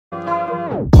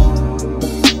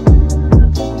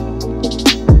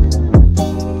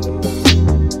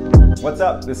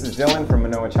What's up? This is Dylan from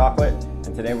Manoa Chocolate,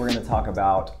 and today we're going to talk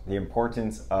about the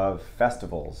importance of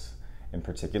festivals, in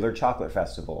particular chocolate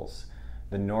festivals.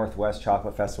 The Northwest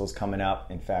Chocolate Festival is coming up.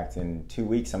 In fact, in 2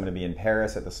 weeks I'm going to be in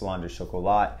Paris at the Salon Du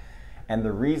Chocolat. And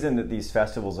the reason that these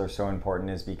festivals are so important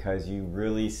is because you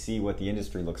really see what the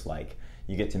industry looks like.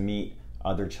 You get to meet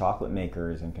other chocolate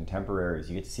makers and contemporaries.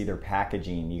 You get to see their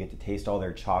packaging. You get to taste all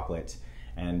their chocolate.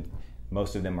 And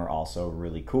most of them are also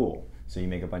really cool. So you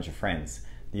make a bunch of friends.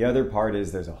 The other part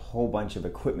is there's a whole bunch of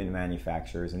equipment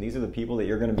manufacturers, and these are the people that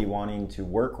you're going to be wanting to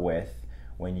work with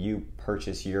when you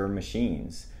purchase your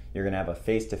machines. You're going to have a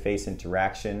face-to-face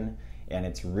interaction, and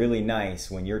it's really nice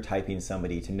when you're typing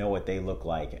somebody to know what they look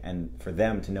like and for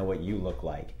them to know what you look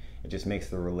like. It just makes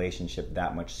the relationship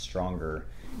that much stronger,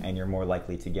 and you're more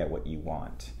likely to get what you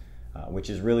want, which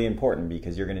is really important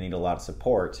because you're going to need a lot of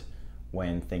support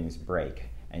when things break,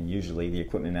 and usually the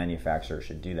equipment manufacturer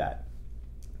should do that.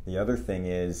 The other thing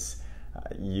is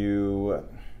you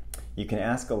can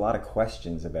ask a lot of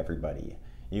questions of everybody.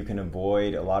 You can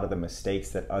avoid a lot of the mistakes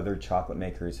that other chocolate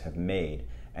makers have made.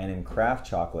 And in craft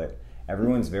chocolate,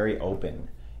 everyone's very open.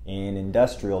 In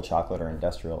industrial chocolate or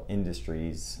industrial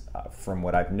industries, from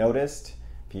what I've noticed,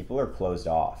 people are closed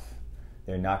off.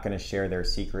 They're not going to share their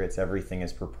secrets. Everything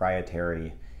is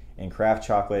proprietary. In craft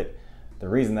chocolate, the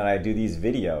reason that I do these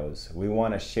videos, we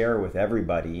want to share with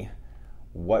everybody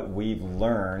what we've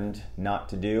learned not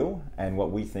to do and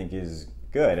what we think is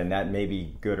good. And that may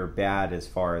be good or bad as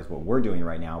far as what we're doing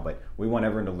right now, but we want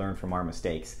everyone to learn from our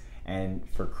mistakes. And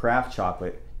for craft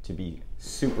chocolate to be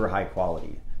super high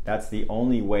quality, that's the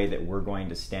only way that we're going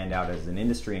to stand out as an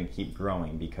industry and keep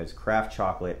growing, because craft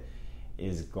chocolate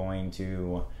is going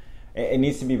to, it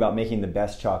needs to be about making the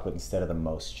best chocolate instead of the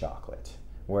most chocolate.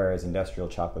 Whereas industrial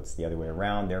chocolate's the other way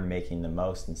around. They're making the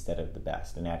most instead of the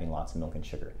best and adding lots of milk and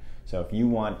sugar. So if you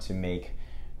want to make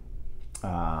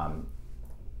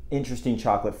interesting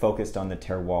chocolate focused on the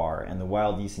terroir and the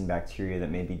wild yeast and bacteria that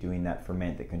may be doing that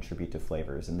ferment that contribute to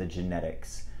flavors and the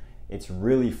genetics, it's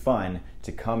really fun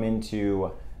to come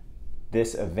into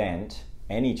this event,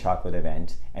 any chocolate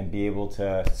event, and be able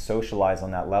to socialize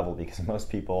on that level, because most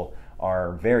people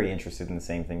are very interested in the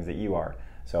same things that you are.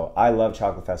 So I love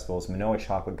chocolate festivals. Manoa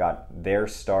Chocolate got their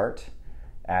start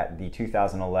at the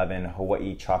 2011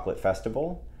 Hawaii Chocolate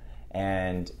Festival,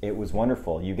 and it was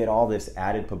wonderful. You get all this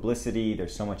added publicity,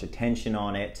 there's so much attention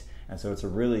on it, and so it's a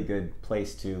really good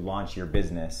place to launch your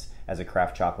business as a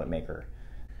craft chocolate maker.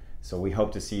 So we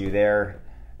hope to see you there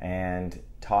and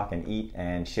talk and eat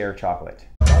and share chocolate.